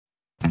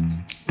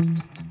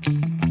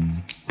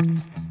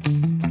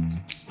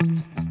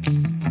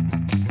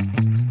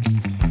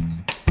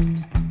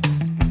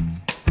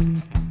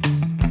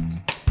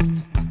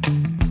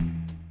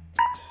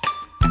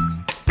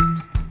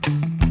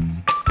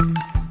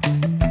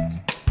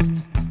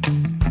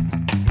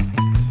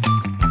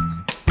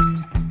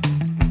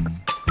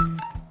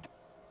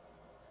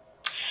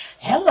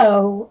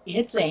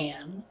it's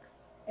Ann,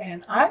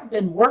 and I've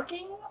been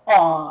working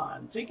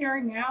on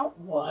figuring out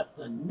what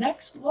the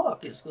next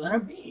look is going to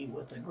be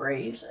with the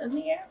grays and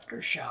the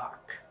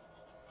Aftershock.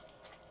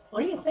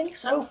 What do you think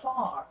so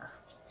far?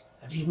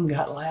 I've even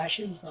got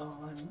lashes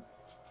on.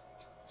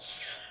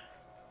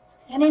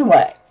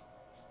 Anyway,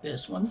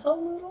 this one's a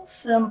little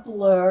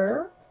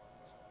simpler,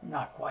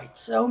 not quite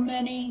so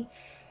many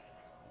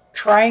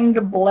trying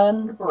to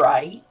blend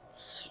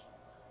brights.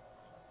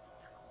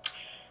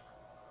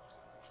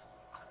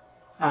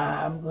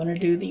 I'm going to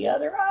do the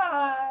other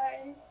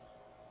eye.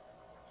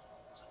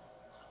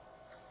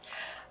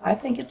 I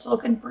think it's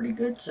looking pretty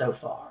good so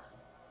far.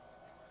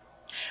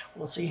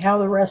 We'll see how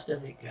the rest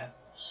of it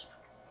goes.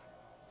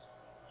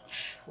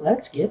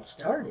 Let's get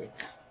started.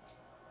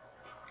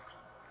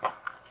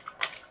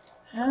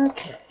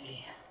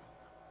 Okay.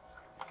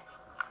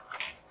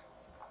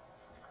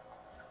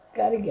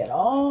 Got to get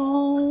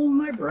all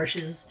my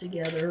brushes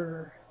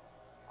together.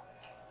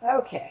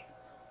 Okay.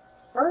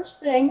 First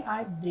thing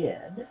I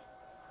did,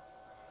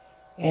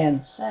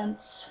 and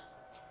since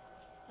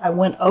I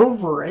went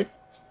over it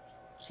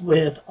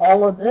with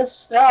all of this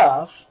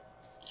stuff,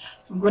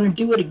 I'm going to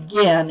do it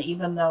again,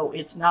 even though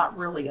it's not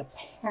really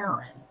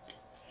apparent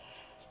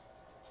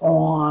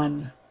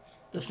on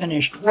the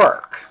finished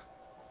work.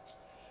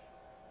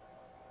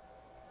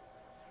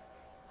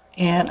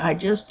 And I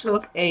just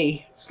took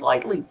a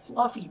slightly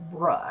fluffy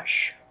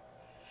brush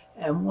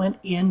and went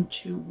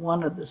into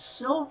one of the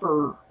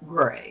silver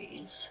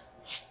grays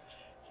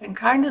and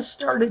kind of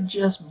started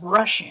just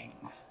brushing.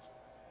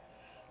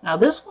 Now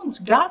this one's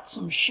got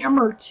some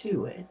shimmer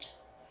to it,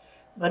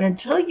 but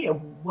until you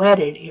wet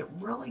it, it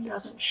really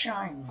doesn't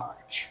shine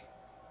much.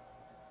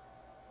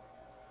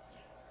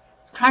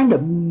 It's kind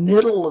of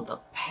middle of the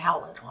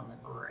palette on the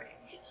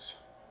grays.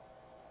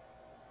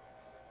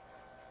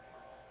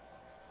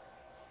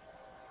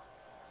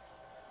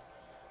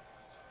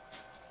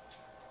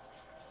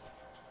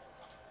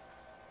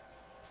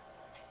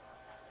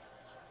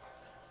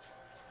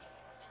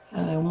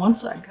 And then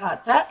once I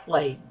got that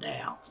laid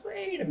down,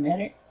 wait a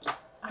minute,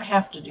 I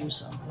have to do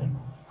something.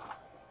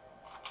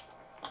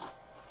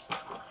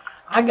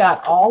 I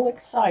got all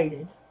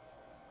excited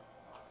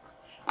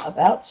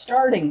about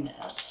starting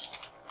this,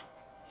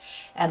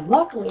 and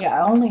luckily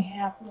I only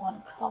have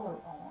one color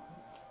on,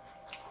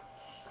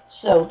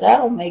 so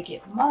that'll make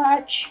it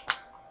much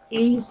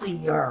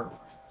easier.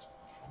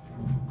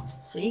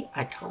 See,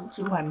 I told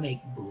you I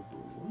make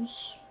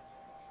boo-boos.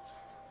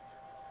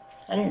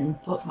 I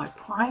didn't put my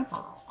primer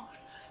on,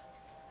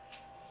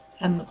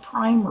 and the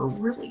primer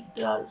really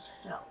does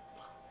help.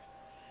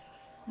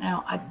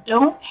 Now, I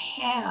don't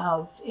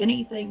have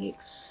anything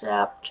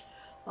except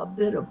a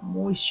bit of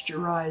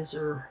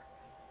moisturizer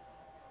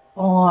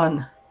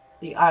on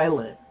the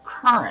eyelid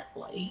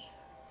currently,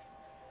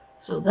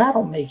 so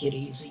that'll make it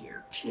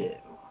easier too.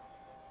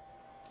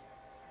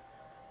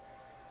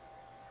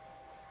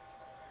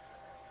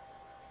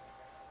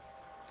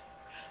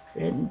 I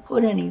didn't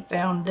put any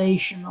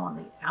foundation on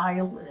the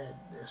eyelid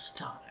this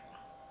time.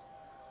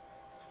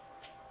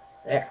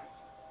 There.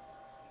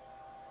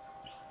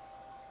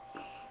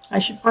 I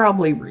should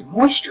probably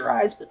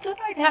re-moisturize, but then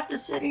I'd have to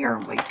sit here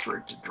and wait for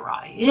it to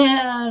dry in,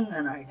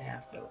 and I'd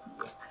have to,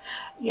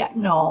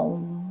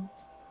 no.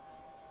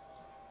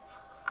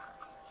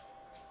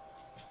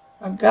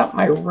 I've got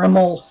my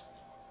Rimmel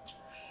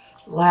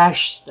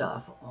lash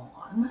stuff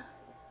on,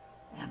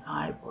 and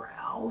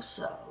eyebrow,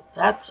 so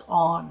that's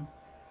on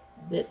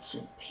bits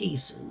and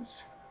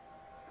pieces,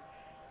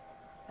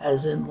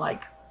 as in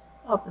like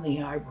up in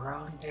the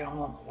eyebrow and down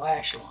on the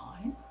lash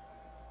line.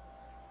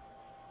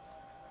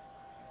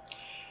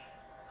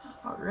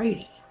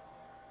 Alrighty,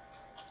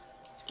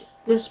 let's get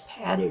this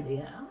patted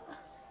in.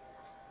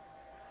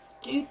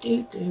 Do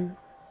do do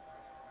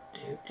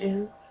do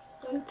do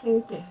do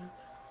do do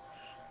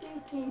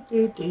do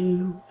do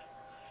do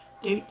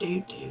do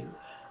do do.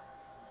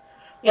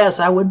 Yes,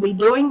 I would be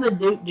doing the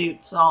doot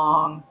doot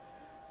song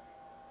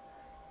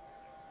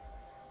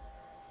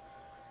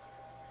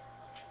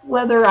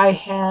whether I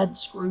had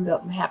screwed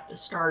up and have to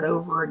start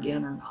over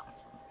again or not.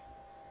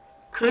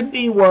 Could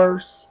be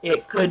worse.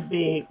 It could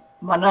be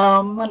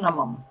manum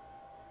manumum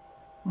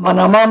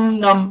manumum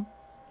num.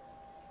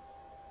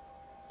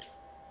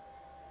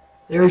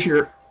 There's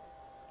your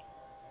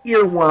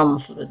earworm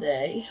for the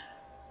day.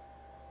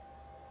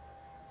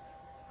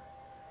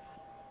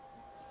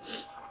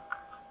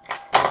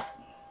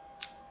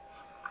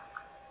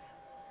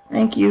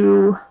 Thank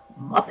you,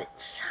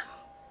 Muppets.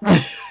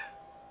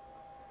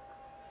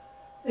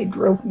 They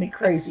drove me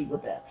crazy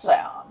with that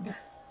sound.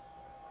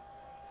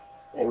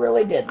 They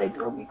really did. They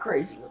drove me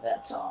crazy with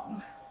that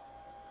song.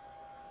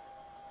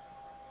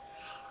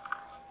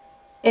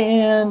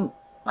 And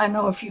I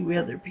know a few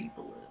other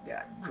people that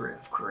got driven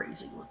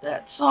crazy with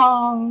that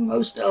song.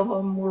 Most of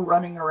them were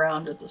running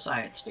around at the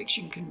science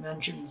fiction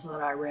conventions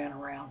that I ran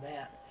around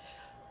at.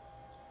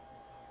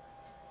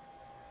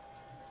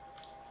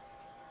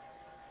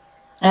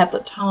 At the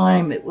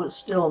time, it was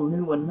still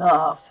new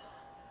enough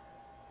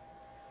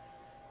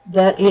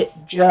that it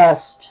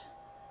just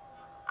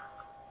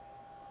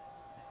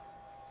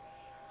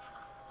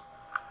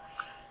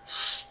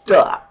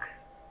stuck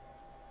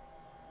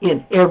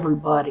in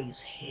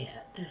everybody's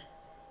head.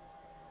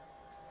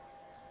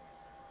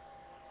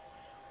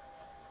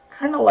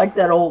 Kind of like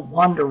that old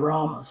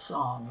Wonderama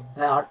song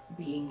about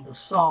being the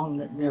song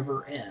that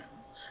never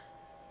ends.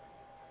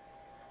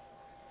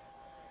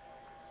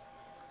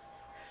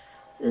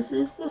 This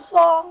is the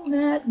song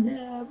that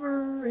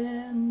never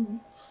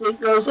ends.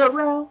 It goes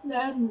around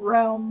and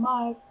round,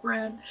 my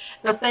friend.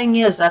 The thing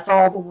is, that's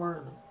all the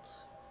words.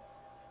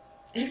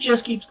 It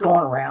just keeps going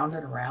around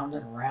and around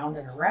and around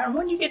and around.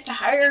 When you get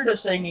tired of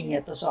singing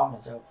it, the song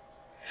is over.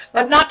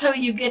 But not till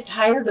you get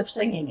tired of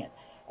singing it.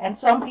 And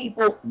some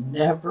people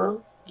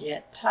never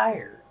get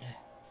tired.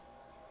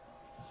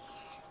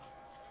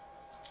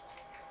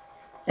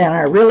 And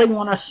I really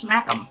want to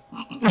smack them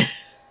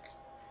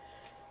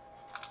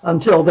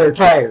until they're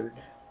tired.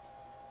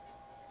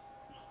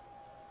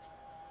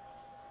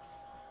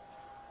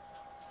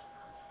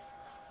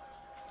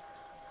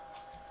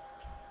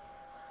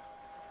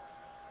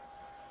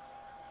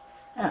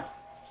 Now,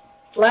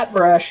 flat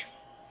brush,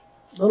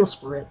 little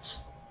spritz.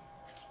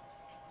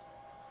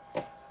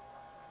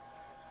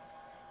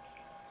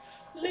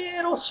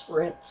 Little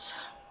spritz.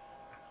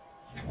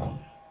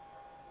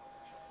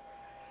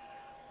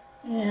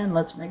 And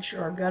let's make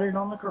sure I got it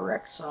on the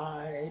correct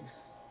side.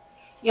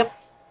 Yep.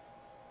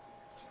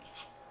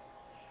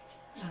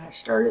 And I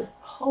started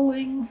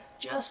pulling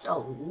just a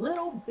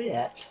little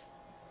bit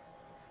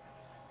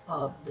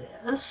of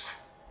this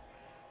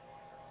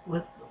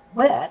with the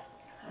wet.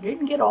 I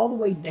didn't get all the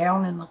way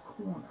down in the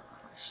corner.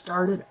 I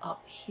started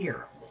up here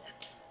a bit.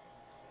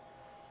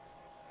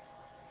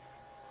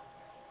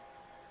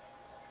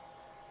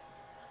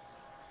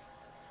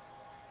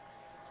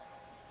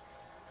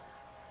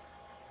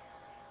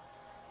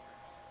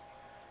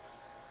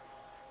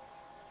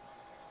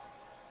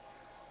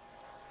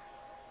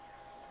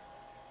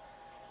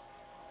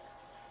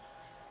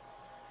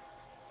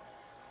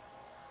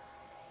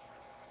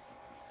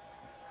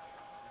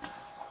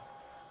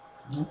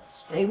 Let's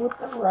stay with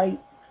the right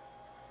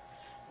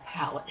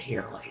palette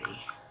here, lady.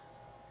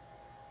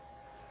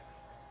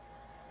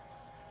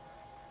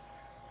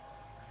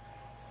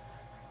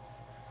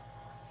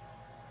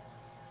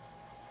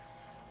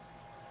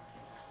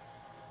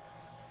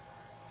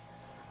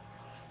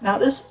 Now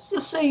this is the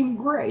same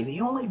gray.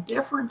 The only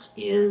difference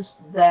is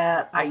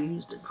that I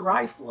used a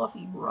dry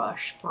fluffy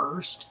brush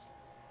first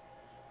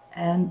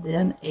and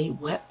then a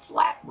wet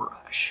flat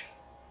brush.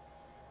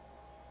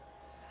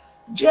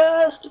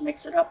 Just to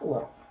mix it up a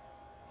little.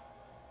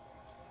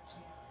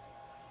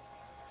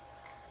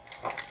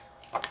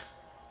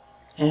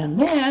 And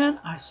then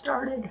I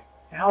started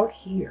out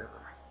here.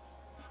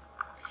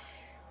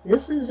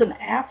 This is an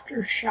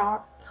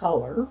Aftershock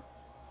color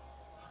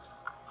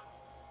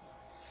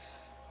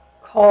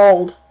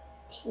called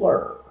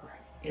Plur.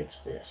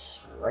 It's this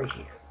right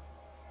here.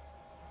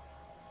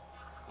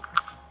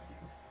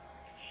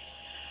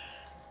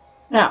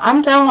 Now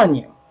I'm telling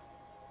you,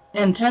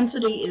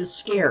 intensity is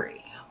scary.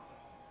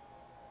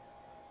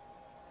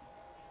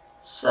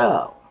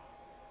 So,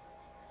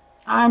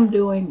 I'm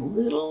doing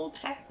little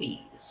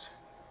tappies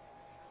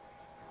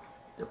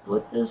to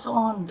put this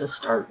on to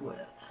start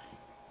with.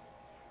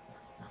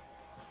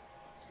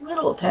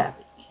 Little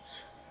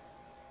tappies.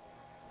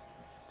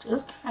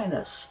 Just kind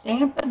of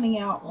stamping the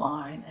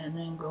outline and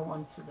then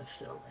going for the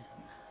fill-in.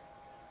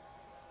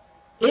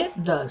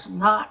 It does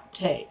not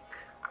take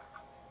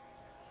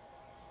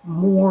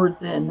more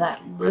than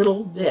that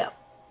little dip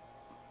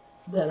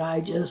that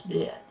I just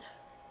did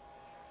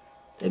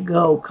to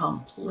go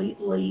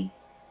completely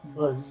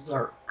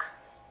berserk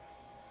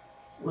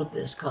with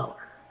this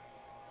color.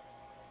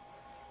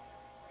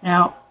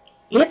 Now,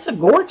 it's a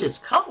gorgeous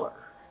color,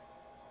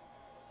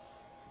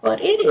 but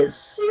it is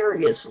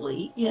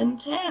seriously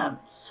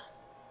intense.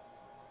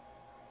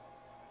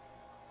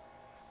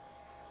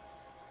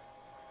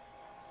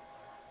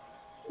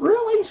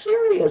 Really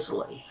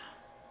seriously.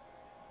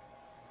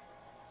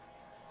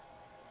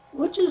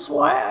 Which is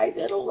why I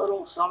did a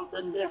little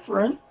something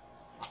different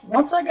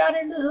once I got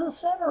into the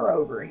center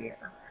over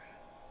here.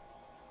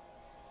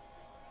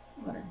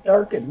 I'm going to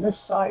darken this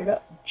side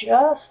up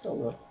just a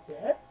little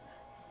bit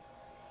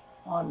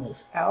on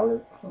this outer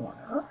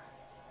corner,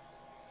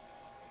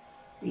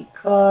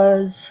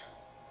 because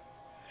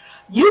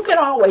you can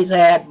always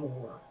add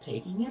more.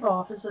 Taking it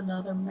off is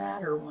another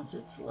matter once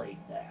it's laid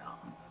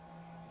down.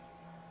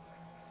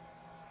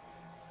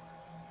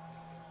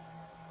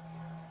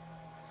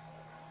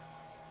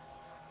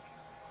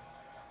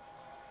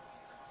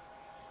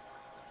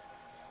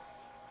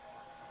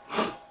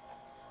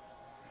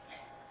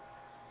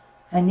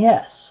 And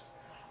yes,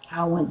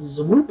 I went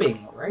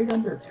swooping right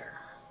under there.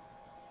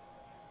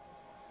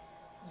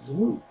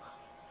 Swoop.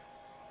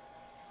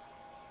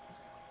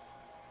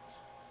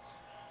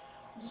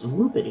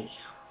 Swoopity.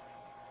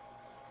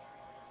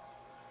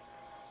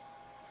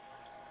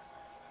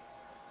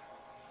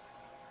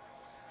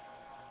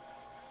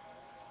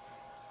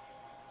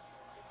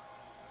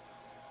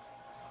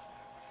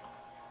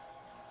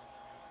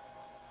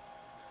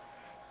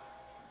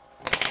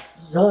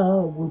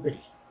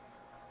 Swoopity.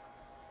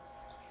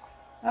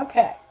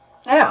 Okay,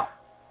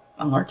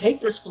 I'm going to take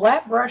this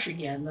flat brush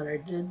again that I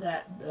did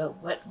that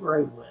wet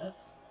gray with,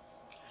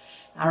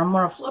 and I'm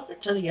going to flip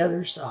it to the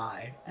other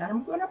side, and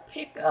I'm going to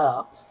pick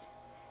up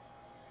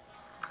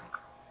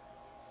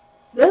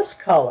this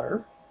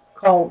color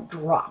called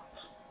Drop,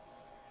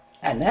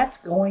 and that's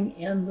going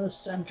in the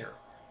center.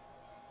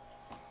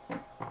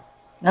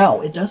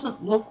 Now, it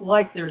doesn't look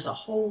like there's a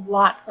whole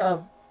lot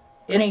of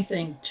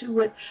anything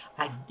to it.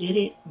 I did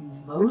it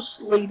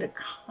mostly to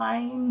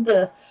kind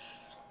of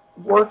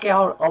work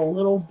out a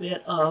little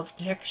bit of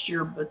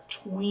texture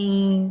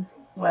between,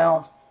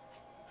 well,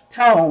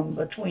 tone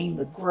between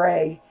the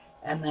gray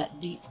and that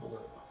deep blue.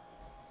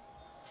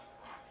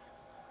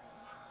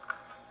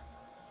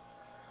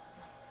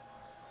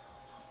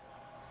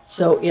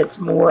 So it's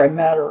more a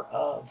matter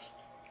of,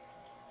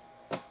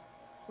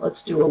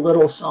 let's do a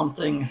little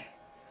something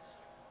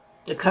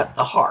to cut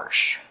the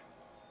harsh.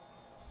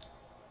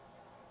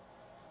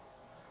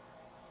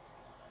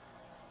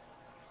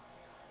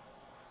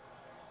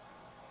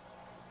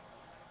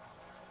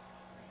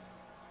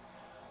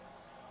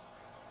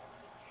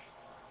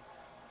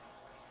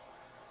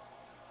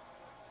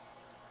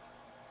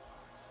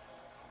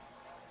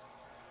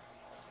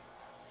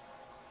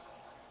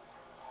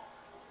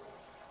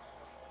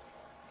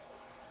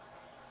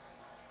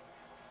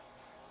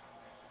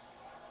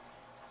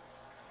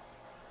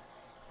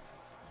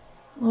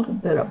 A little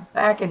bit of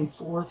back and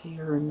forth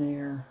here and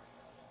there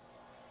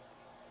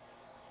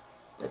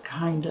to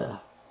kind of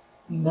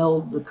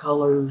meld the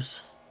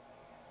colors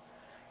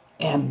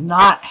and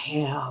not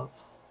have,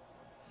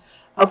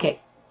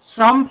 okay,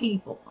 some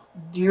people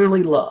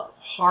dearly love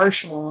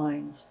harsh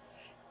lines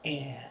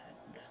and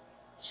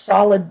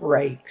solid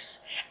breaks.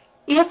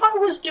 If I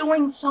was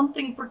doing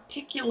something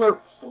particular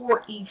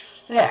for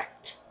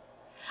effect,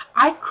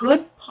 I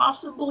could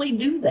possibly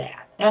do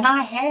that, and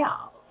I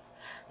have.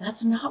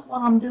 That's not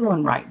what I'm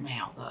doing right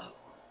now, though.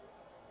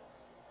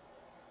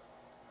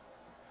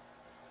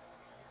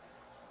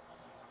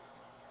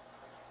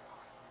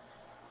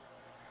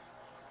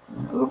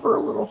 And over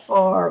a little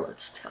far,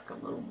 let's tuck a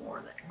little more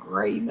of that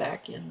gray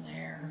back in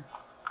there.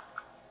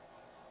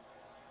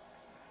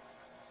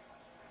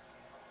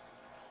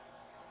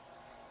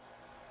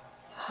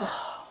 I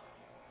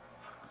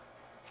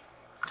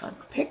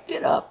picked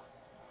it up,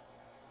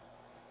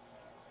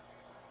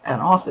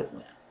 and off it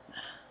went.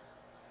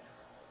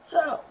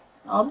 So,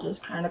 I'll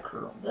just kind of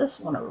curl this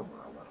one over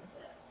a little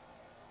bit.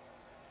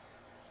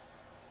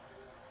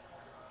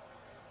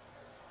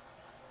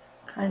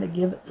 Kind of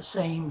give it the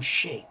same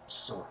shape,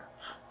 sort of.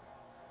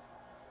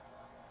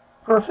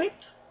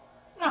 Perfect?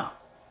 No.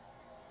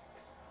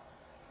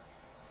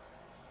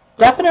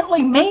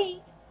 Definitely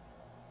me.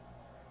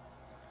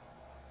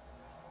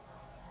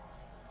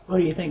 What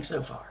do you think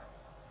so far?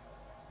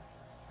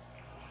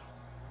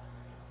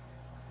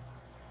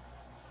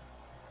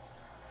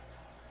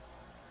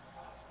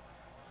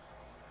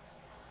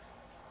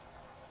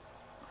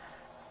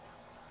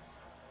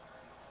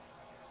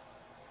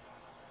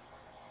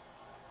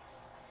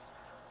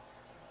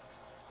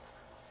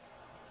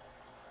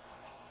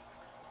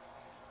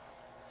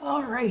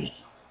 Alrighty.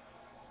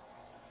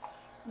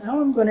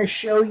 Now I'm going to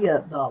show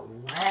you the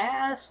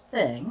last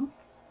thing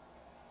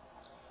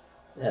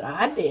that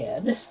I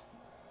did.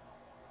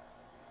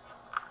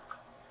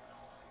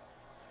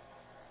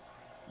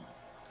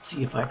 Let's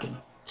see if I can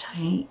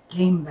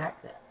tame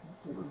back that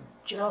blue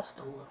just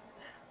a little bit.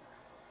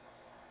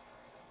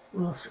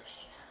 We'll see.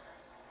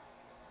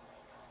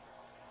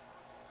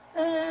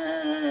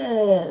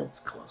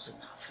 It's close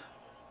enough.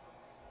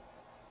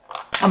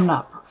 I'm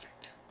not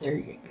perfect. There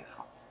you go.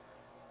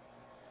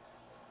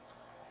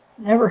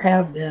 Never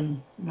have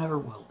been, never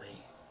will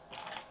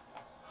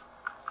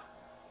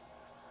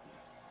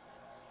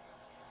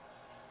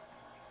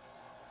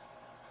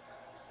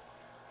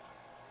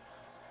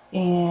be.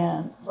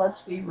 And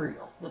let's be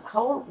real, the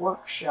Color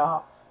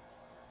Workshop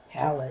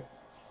palette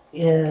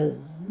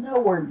is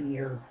nowhere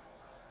near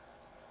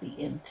the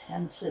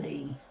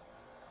intensity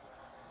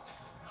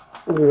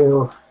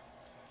or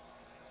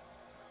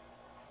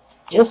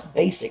just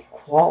basic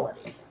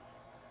quality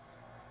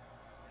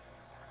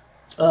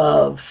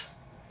of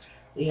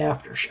the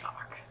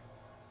Aftershock.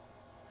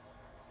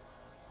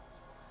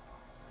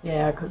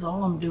 Yeah, because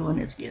all I'm doing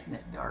is getting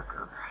it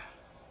darker.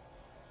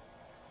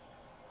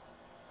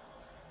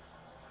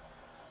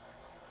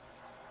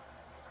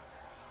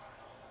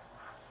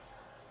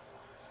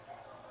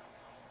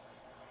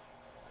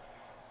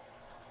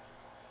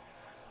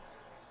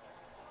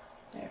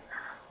 There.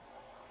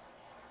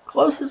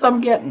 Close as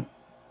I'm getting.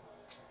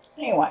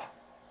 Anyway.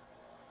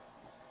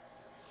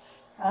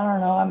 I don't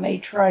know, I may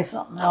try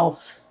something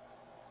else.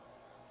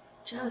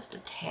 Just a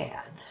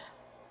tad.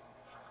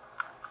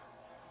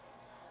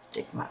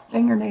 Stick my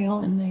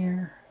fingernail in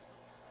there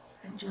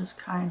and just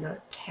kind of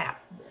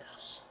tap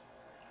this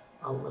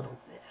a little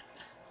bit.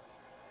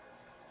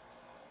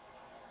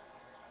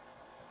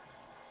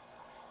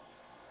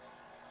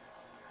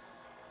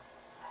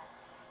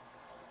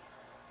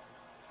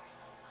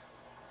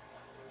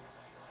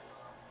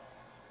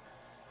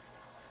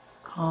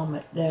 Calm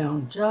it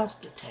down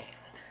just a tad.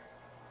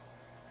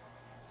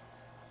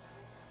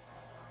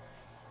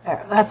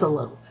 that's a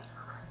little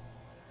better.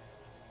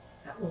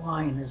 That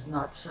line is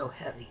not so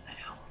heavy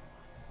now.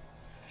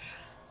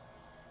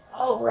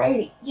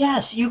 Alrighty,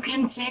 yes, you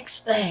can fix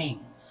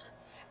things.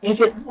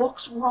 If it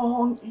looks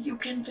wrong, you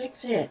can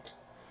fix it.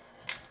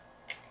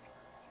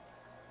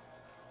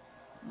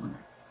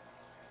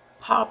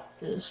 Pop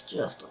this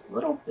just a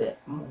little bit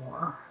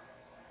more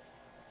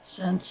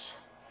since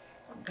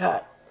I've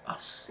got a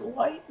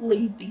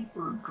slightly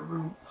deeper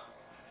droop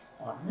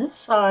on this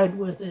side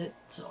with it,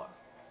 so I'll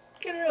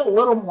get it a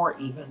little more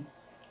even.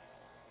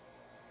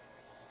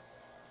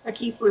 I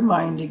keep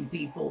reminding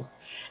people,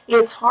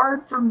 it's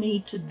hard for me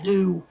to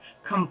do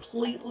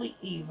completely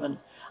even.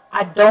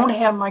 I don't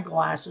have my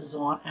glasses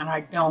on, and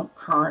I don't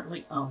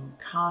currently own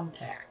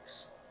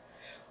contacts,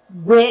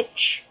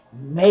 which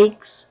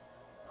makes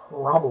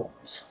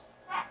problems.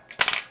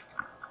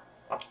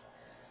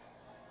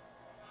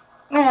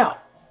 Now,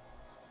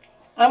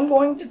 I'm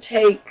going to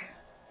take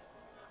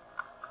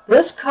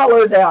this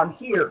color down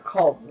here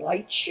called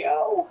Light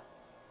Show.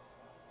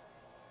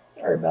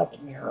 Sorry about the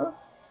mirror.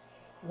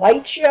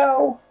 Light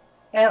Show,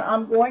 and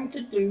I'm going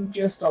to do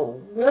just a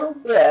little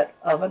bit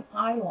of an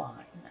eye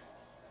line.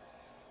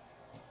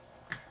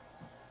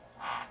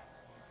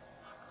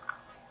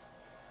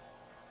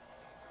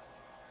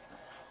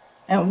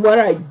 And what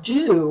I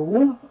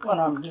do when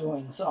I'm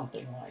doing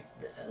something like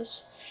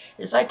this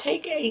is I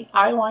take a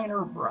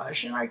eyeliner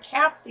brush and I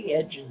tap the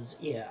edges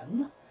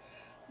in,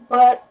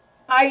 but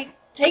I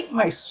take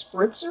my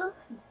spritzer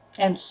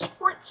and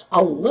spritz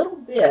a little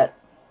bit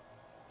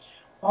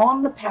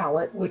on the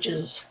palette, which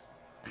is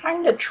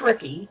kind of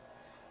tricky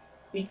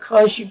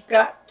because you've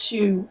got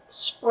to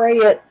spray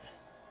it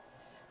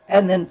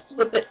and then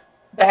flip it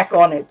back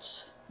on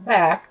its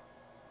back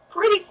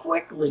pretty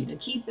quickly to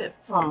keep it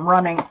from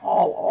running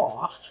all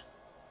off.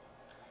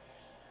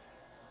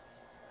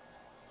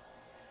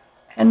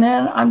 And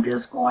then I'm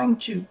just going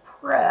to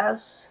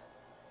press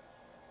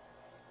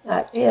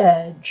that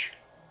edge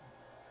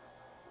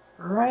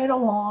right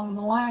along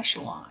the lash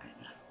line.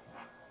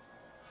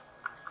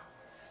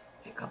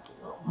 Pick up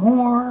a little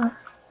more.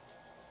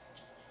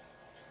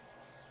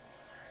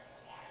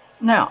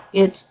 Now,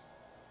 it's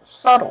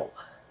subtle.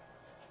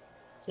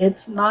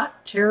 It's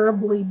not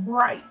terribly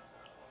bright.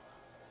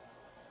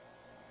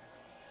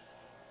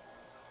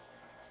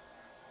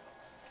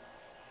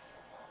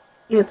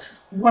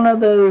 It's one of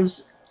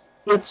those,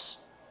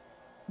 it's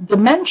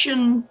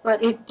dimension,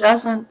 but it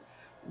doesn't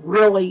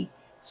really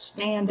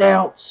stand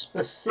out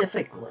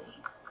specifically.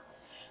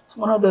 It's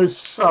one of those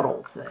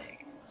subtle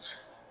things.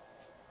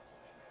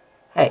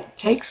 Hey,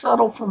 take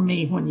subtle from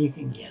me when you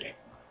can get it.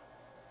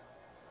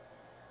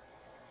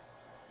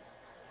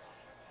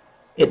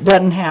 It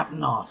doesn't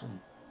happen often.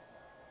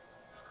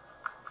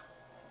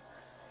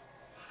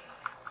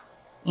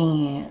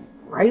 And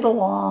right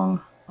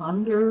along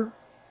under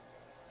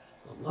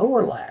the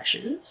lower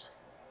lashes.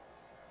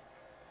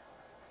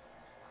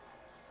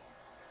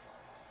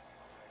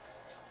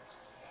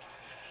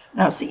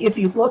 Now see, if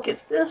you look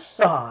at this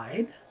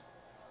side,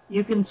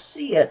 you can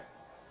see it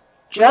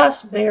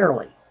just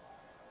barely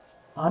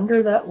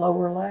under that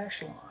lower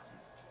lash line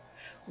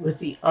with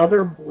the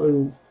other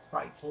blue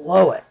right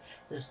below it.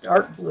 This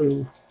dark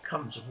blue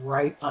comes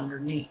right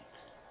underneath.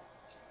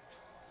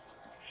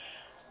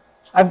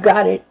 I've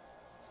got it,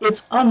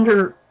 it's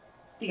under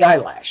the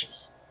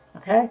eyelashes,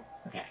 okay?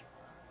 Okay.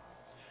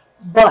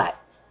 But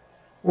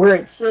where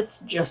it sits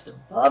just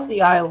above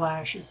the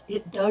eyelashes,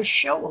 it does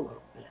show a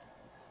little bit.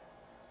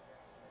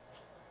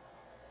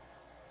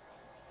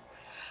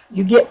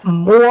 You get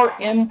more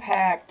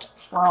impact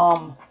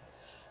from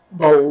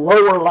the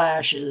lower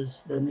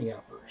lashes than the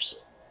uppers.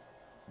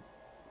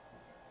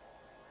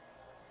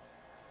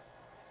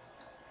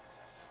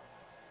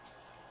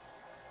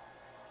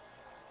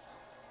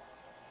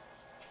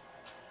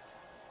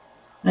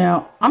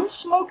 Now, I'm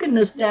smoking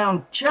this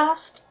down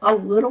just a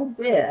little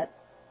bit.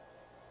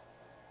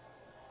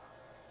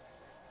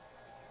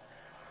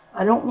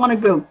 I don't want to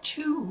go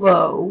too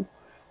low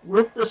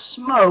with the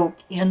smoke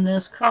in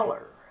this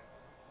color.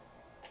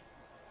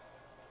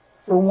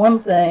 For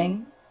one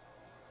thing,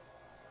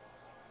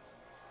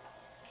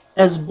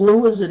 as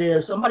blue as it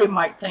is, somebody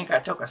might think I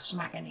took a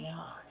smack in the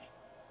eye.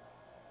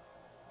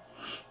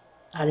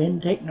 I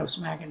didn't take no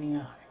smack in the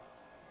eye.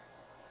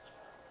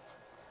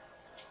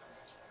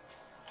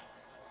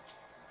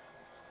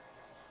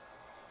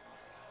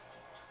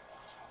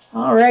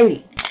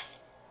 Alrighty.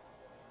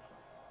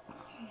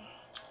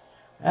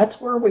 That's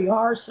where we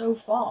are so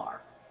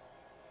far.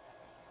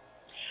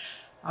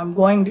 I'm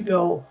going to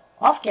go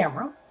off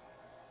camera,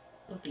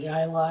 put the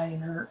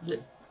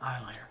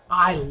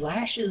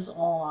eyelashes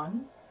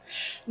on.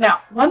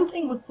 Now, one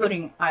thing with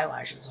putting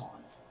eyelashes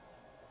on,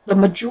 the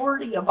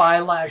majority of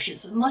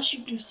eyelashes, unless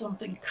you do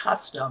something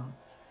custom,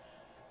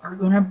 are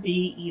going to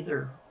be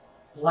either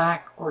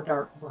black or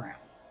dark brown.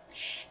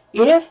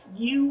 If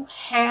you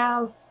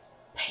have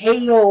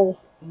pale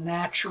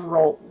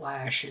natural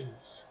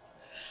lashes,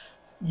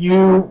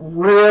 you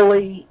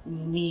really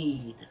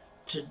need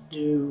to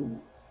do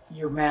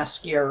your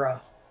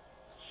mascara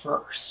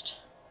first.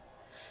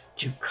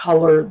 to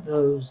color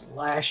those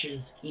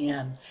lashes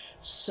in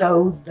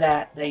so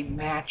that they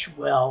match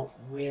well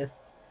with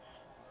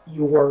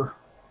your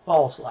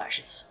false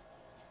lashes.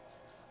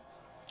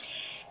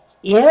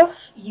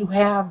 If you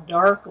have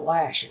dark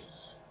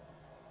lashes,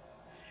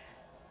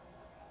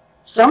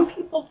 some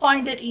people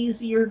find it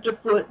easier to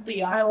put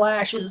the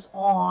eyelashes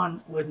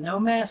on with no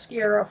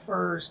mascara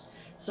first.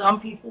 Some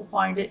people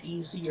find it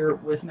easier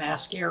with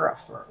mascara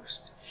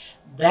first.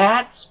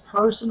 That's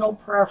personal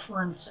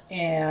preference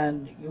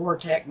and your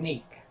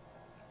technique.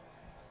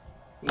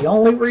 The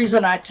only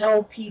reason I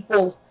tell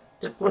people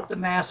to put the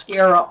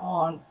mascara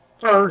on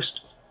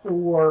first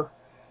for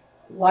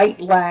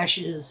light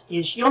lashes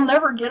is you'll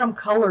never get them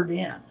colored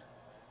in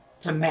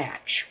to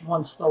match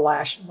once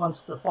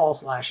the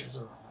false lashes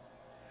are on.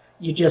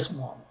 You just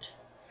won't.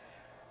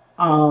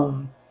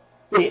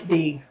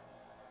 The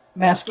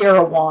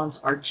mascara wands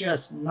are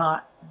just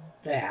not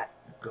that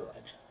good.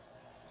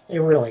 They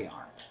really aren't.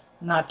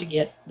 Not to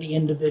get the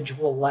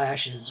individual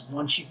lashes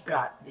once you've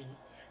got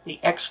the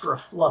extra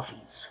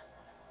fluffies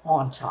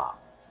on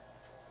top.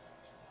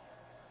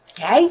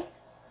 Okay?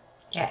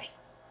 Okay.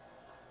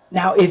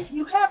 Now, if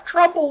you have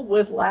trouble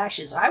with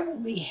lashes, I will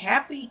be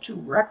happy to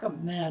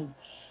recommend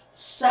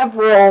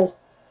several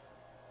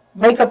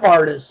makeup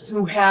artists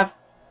who have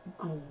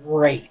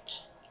great,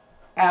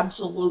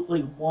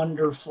 absolutely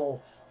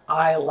wonderful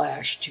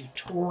eyelash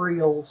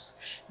tutorials.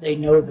 They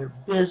know their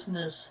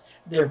business.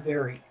 They're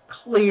very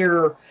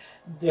clear.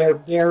 They're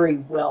very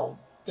well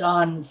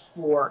done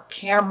for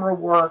camera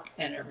work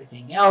and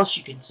everything else.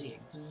 You can see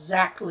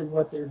exactly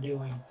what they're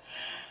doing.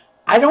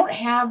 I don't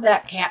have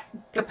that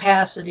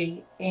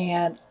capacity,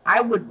 and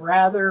I would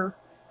rather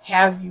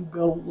have you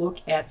go look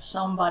at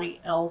somebody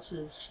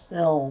else's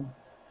film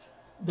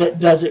that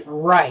does it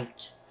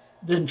right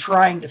than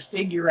trying to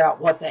figure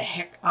out what the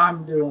heck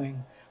I'm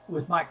doing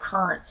with my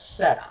current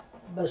setup.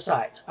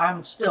 Besides,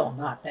 I'm still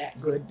not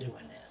that good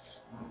doing this.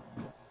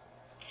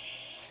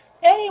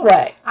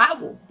 Anyway, I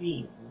will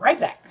be right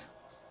back.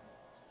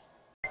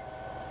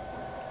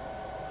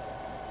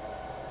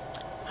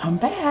 I'm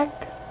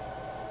back.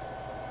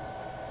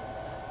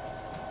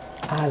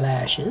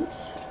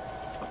 Eyelashes,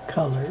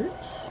 colors.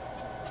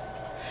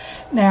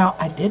 Now,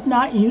 I did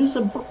not use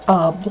a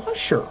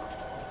blusher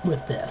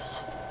with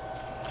this.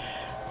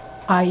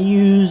 I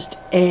used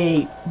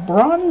a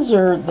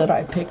bronzer that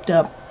I picked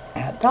up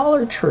at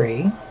Dollar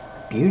Tree,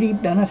 Beauty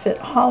Benefit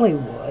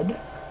Hollywood,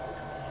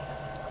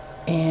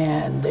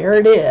 and there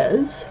it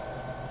is.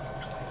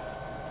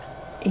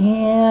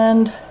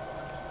 And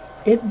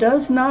it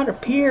does not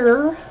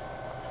appear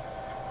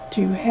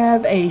to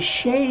have a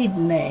shade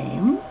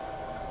name.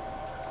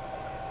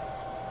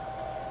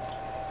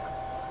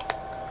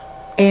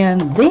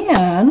 And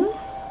then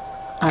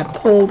I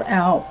pulled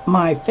out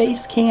my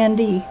Face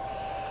Candy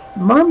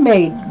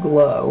Mermaid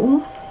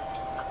Glow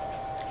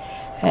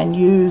and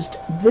used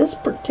this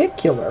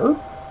particular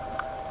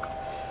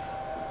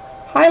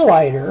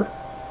highlighter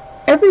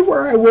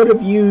everywhere I would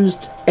have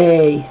used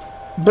a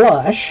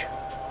blush,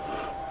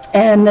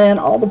 and then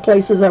all the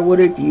places I would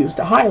have used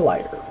a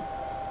highlighter.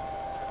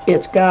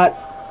 It's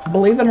got,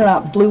 believe it or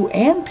not, blue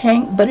and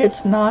pink, but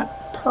it's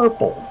not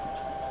purple,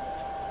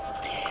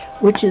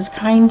 which is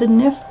kind of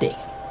nifty.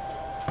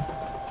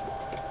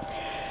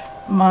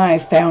 My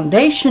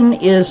foundation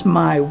is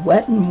my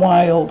Wet n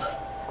Wild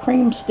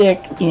cream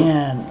stick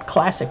in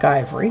Classic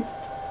Ivory,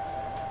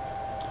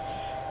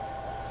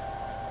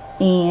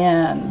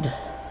 and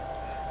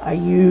I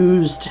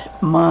used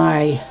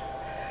my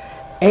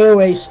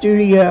AOA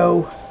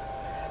Studio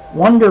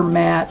Wonder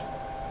Matte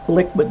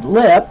Liquid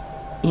Lip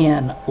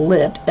in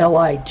Lit,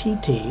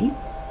 L-I-T-T,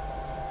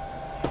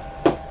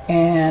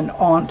 and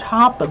on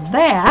top of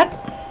that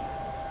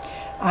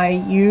I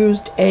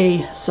used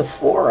a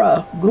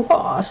Sephora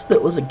gloss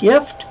that was a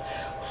gift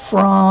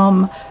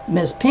from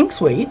Miss Pink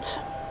Sweets,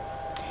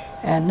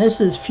 and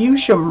this is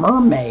Fuchsia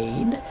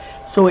Mermaid,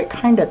 so it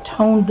kind of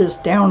toned this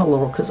down a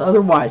little because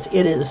otherwise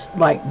it is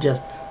like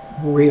just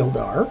real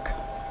dark.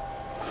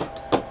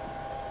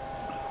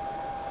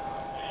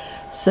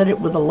 Set it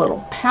with a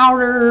little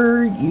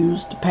powder,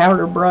 used a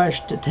powder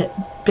brush to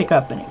pick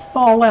up any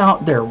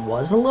fallout. There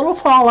was a little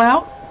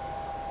fallout,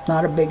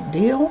 not a big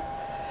deal.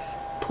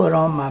 Put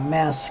on my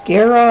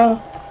mascara,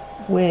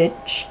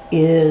 which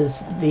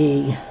is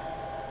the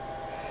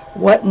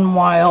Wet n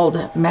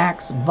Wild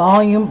Max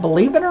Volume.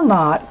 Believe it or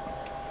not,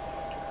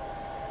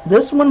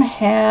 this one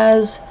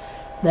has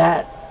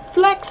that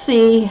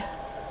flexy,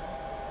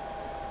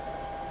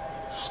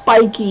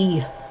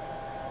 spiky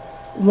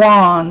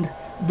wand,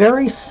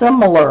 very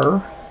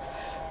similar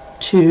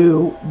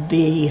to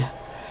the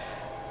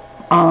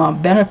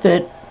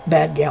Benefit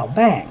Bad Gal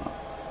Bang.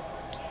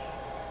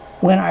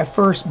 When I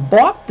first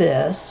bought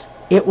this,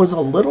 it was a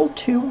little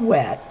too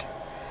wet,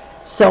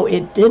 so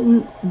it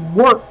didn't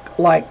work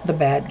like the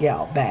Bad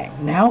Gal Bang.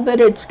 Now that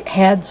it's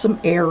had some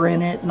air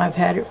in it, and I've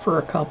had it for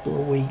a couple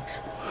of weeks,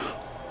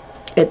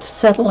 it's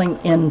settling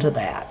into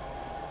that,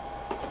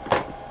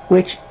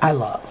 which I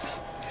love.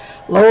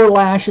 Lower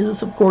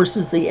lashes, of course,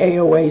 is the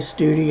AOA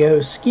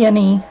Studio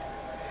Skinny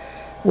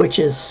which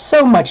is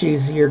so much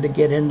easier to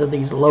get into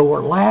these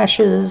lower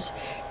lashes.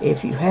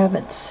 If you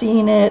haven't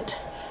seen it,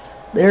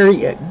 there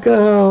you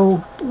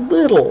go.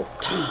 Little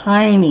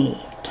tiny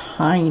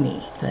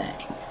thing.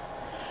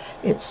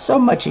 It's so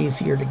much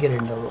easier to get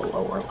into the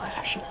lower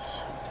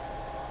lashes.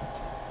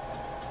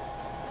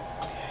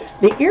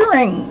 The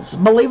earrings,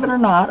 believe it or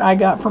not, I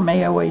got from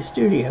AOA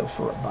Studio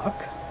for $1.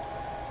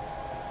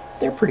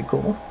 They're pretty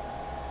cool.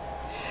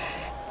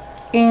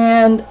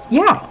 And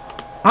yeah,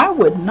 I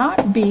would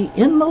not be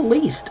in the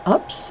least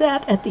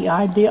upset at the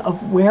idea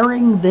of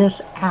wearing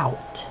this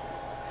out.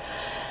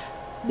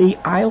 The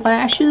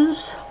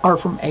eyelashes are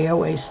from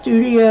AOA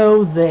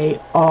Studio. They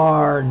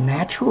are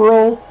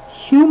natural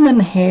human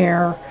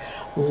hair,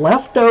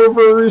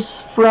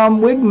 leftovers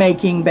from wig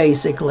making,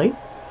 basically.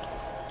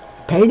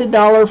 Paid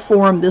 $1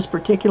 for them. This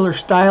particular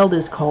style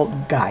is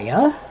called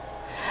Gaia.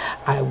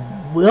 I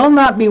will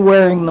not be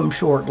wearing them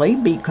shortly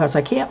because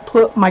I can't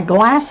put my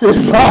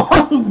glasses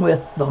on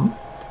with them.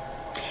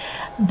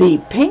 The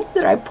pink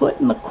that I put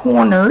in the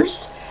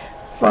corners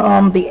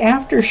from the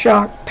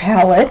Aftershock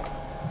palette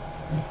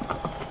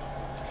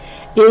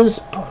is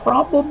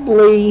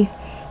probably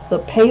the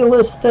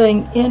palest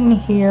thing in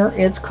here.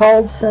 It's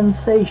called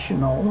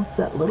Sensational. It's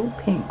that little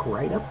pink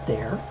right up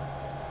there.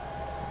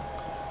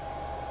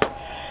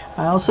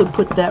 I also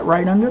put that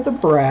right under the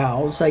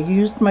brows. I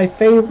used my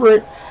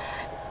favorite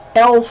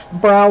e.l.f.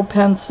 brow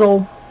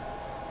pencil.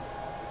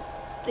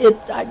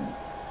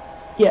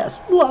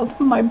 Yes, love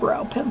my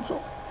brow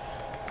pencil.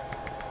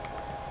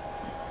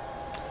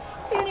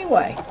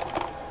 Anyway,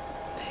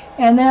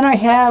 and then I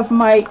have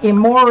my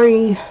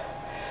Emory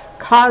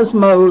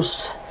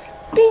Cosmos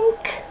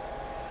pink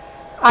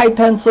eye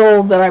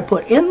pencil that I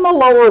put in the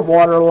lower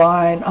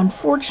waterline.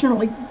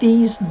 Unfortunately,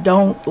 these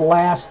don't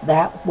last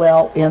that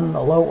well in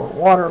the lower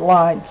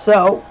waterline,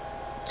 so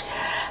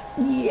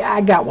yeah,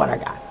 I got what I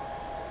got.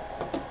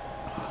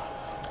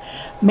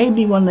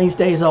 Maybe one of these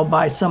days I'll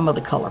buy some of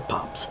the Color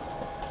Pops.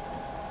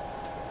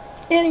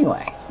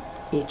 Anyway,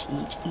 each.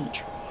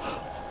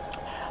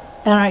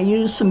 And I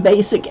use some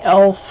basic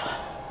e.l.f.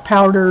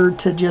 powder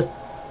to just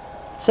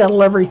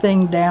settle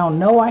everything down.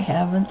 No, I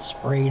haven't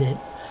sprayed it.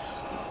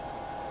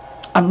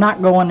 I'm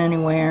not going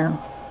anywhere.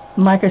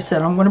 Like I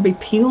said, I'm going to be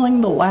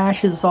peeling the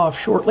lashes off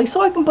shortly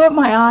so I can put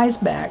my eyes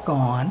back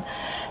on,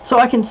 so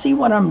I can see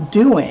what I'm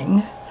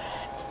doing.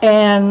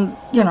 And,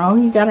 you know,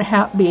 you got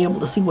to be able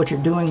to see what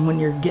you're doing when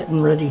you're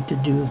getting ready to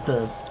do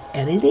the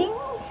editing.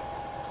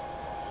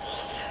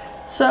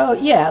 So,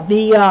 yeah,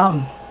 the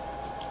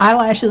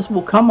eyelashes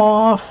will come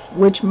off,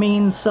 which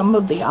means some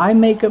of the eye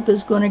makeup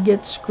is going to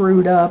get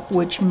screwed up,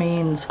 which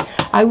means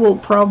I will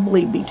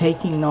probably be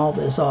taking all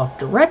this off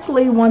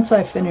directly once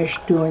I finish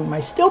doing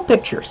my still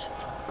pictures.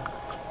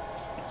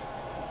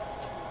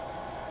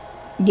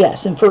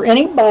 Yes, and for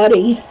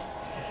anybody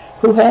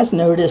who has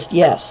noticed,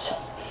 yes,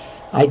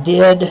 I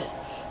did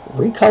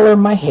recolor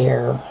my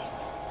hair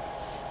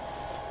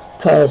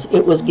because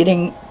it was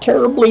getting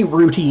terribly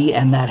rooty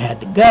and that had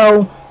to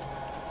go.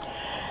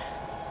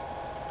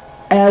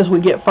 As we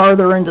get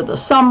farther into the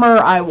summer,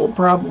 I will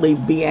probably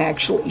be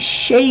actually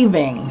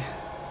shaving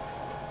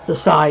the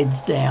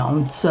sides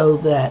down so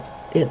that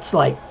it's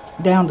like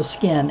down to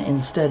skin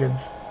instead of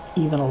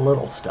even a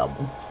little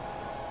stubble.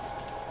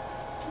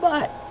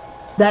 But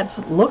that's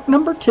look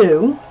number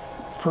 2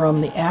 from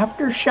the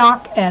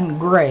Aftershock and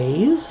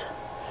Grays.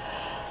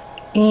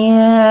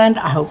 And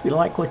I hope you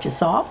like what you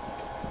saw.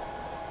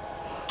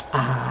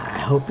 I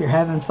hope you're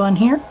having fun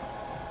here.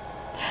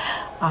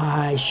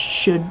 I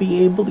should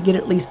be able to get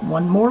at least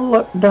one more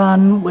look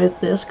done with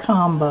this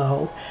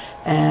combo,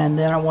 and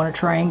then I want to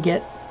try and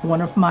get one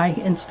of my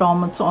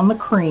installments on the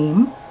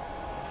cream,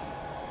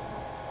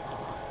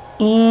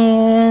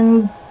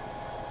 and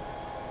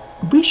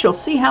we shall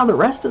see how the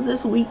rest of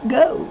this week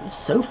goes.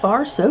 So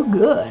far, so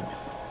good.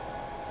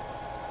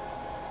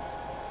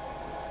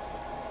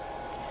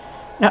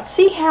 Now,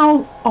 see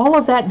how all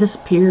of that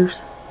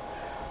disappears?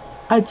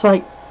 It's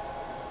like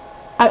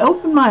I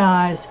open my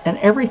eyes and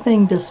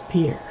everything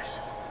disappears.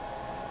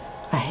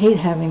 I hate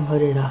having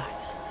hooded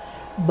eyes,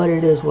 but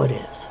it is what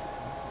it is.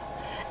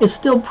 It's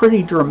still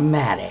pretty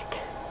dramatic.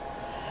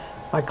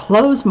 If I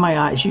close my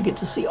eyes, you get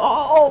to see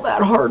all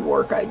that hard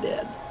work I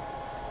did.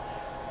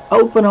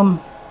 Open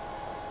them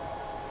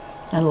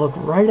and look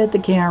right at the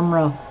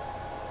camera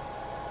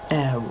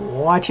and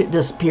watch it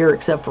disappear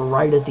except for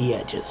right at the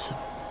edges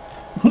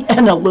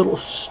and a little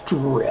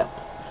strip.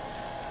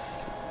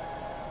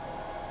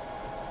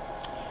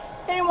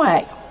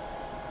 Anyway,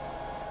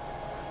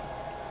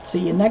 see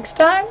you next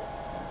time.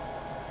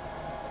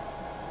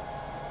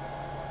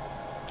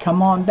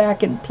 Come on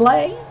back and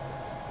play.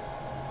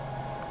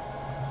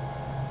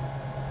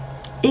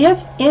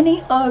 If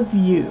any of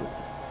you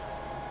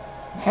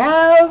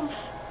have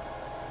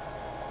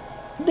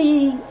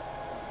the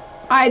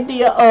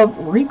idea of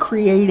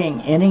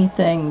recreating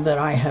anything that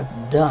I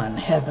have done,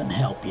 heaven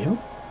help you,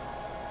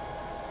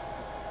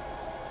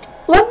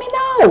 let me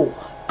know.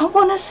 I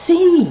want to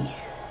see.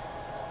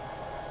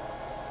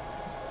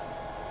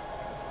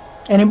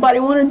 Anybody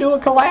want to do a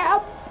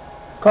collab?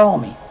 Call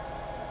me.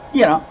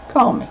 You know,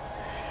 Call me.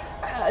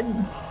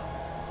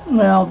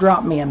 Well,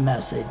 drop me a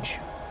message.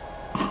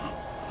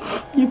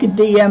 You can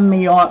DM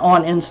me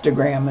on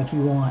Instagram if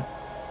you want.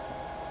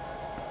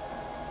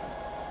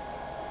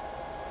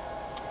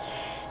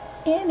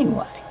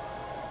 Anyway,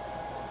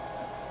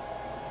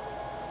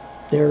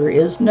 there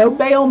is no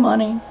bail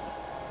money.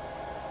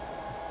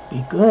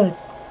 Be good.